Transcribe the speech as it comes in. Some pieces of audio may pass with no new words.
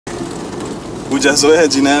Hujazoea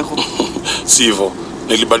jina yako? Sivyo.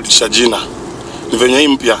 Nilibadilisha jina. Ni venye hii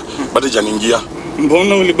mpya bado hajaniingia.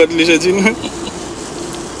 Mbona ulibadilisha jina?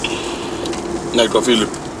 Naitwa Philip.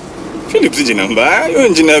 Philip si jina mbaya, hiyo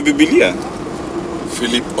ni jina ya Biblia.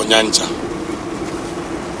 Philip Onyanja.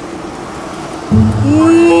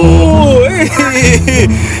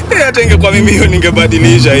 Hata ingekuwa mimi hiyo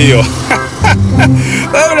ningebadilisha hiyo.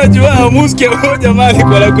 Wewe unajua muski ya jamani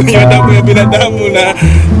kwa la kunywa damu ya binadamu na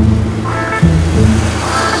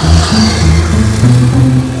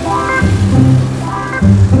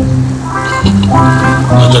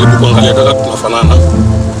najaribu kuangalia kaka tunafanana.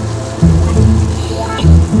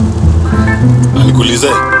 Nikuulize.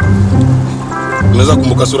 Unaweza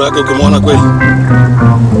kumbuka sura yake ukimwona kweli?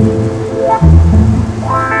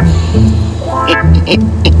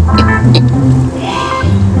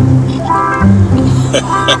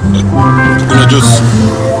 Kuna juice.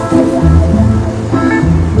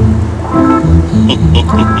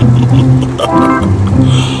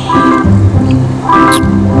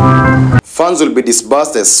 Funds will be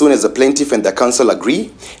disbursed as soon as the plaintiff and the counsel agree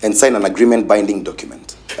and sign an agreement binding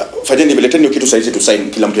document. Fajeni bileteni kitu sahihi tu sign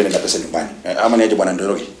kila mtu anaenda pesa nyumbani. Ama niaje bwana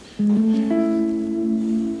Njoro?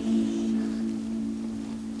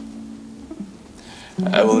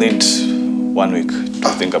 I will need 1 week to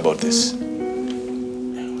think about this.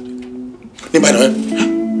 Ni bana wewe.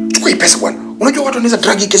 Chukua hii pesa bwana. Unajua watu wanaweza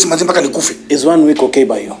drag hii kesi manzi mpaka nikufe. Is 1 week okay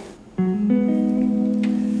by you?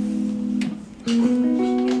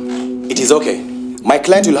 It is okay. My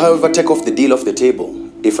client will however take off the deal off the table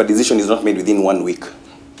if a decision is not made within 1 week,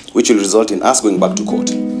 which will result in us going back to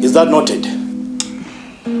court. Is that noted?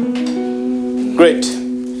 Great.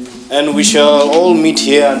 And we shall all meet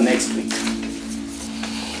here next week.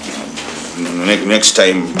 Next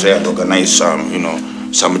time try to organize some,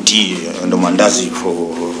 some tea and mandazi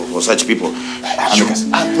for such people. You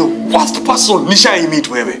are the worst person Nisha meet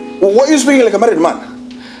wewe. Why are you speaking like a married man?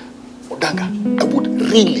 Odanga, I would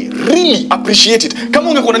really appreciate it. Kama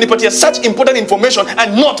ungekuwa unanipatia such important information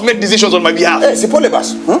and not make decisions on my behalf. Si pole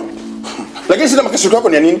basi. Lakini sina makasiriko yako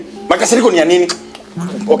ni ya nini? Makasiriko ni ya nini?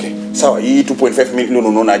 Okay, sawa, hii 2.5 million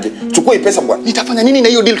unaonaje? Chukua hii pesa bwana. Nitafanya nini na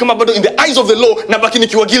hiyo deal kama bado in the eyes of the law na baki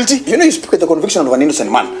nikiwa guilty? You speak with the conviction of an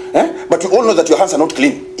innocent man, but you all know that your hands are not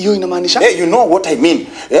clean. Hiyo inamaanisha? You know what I mean.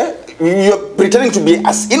 You are pretending to be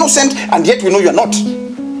as innocent and yet we know you are not.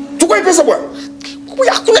 Chukua hii pesa bwana.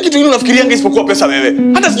 Hakuna kitu hilo nafikirianga isipokuwa pesa wewe.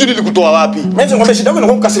 Hata sijui nilikutoa wapi. Mimi ngombe shida yako ni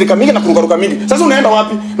kukasirika mingi na kurukaruka mingi. Sasa unaenda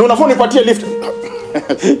wapi? Na unafaa unipatie lift.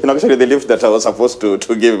 Actually the lift that I was supposed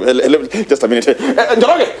to give. Just a minute.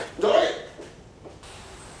 Njoro.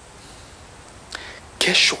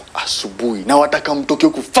 Kesho asubuhi na wataka mtoke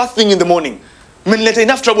huku first thing in the morning. Mmenileta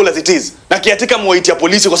enough trouble as it is. Na kiatika muwaitia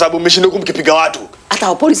polisi kwa sababu mmeshinda huku mkipiga watu.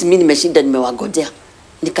 Hata polisi mimi nimeshinda nimewangojea.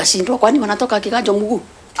 Nikashindwa kwani wanatoka kigajo mguu.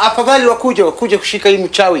 Afadhali wakuje kushika hii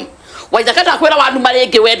mchawi. Waithaka kwenda wanu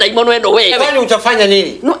marege wenda imono endo wewe. Kwani utafanya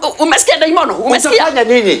nini? Umesikia ndio imono? Umesikia? Utafanya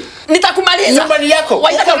nini? Nitakumaliza. Nyumba ni yako.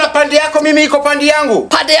 Waithaka na pande yako, mimi iko pande yangu.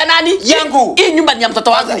 Pande ya nani? Yangu. Hii nyumba ni ya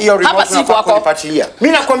mtoto wangu. Hapa siko wako.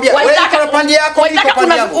 Mimi nakwambia wewe na pande yako, iko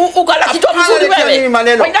pande yangu. Uko na kitu mzuri wewe.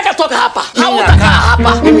 Waithaka toka hapa. Hautakaa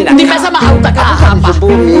hapa. Nimesema hautakaa hapa.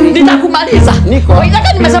 Nitakumaliza.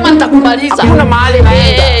 Waithaka nimesema nitakumaliza. Hakuna mahali.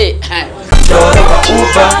 Njoro kwa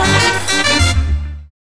upa.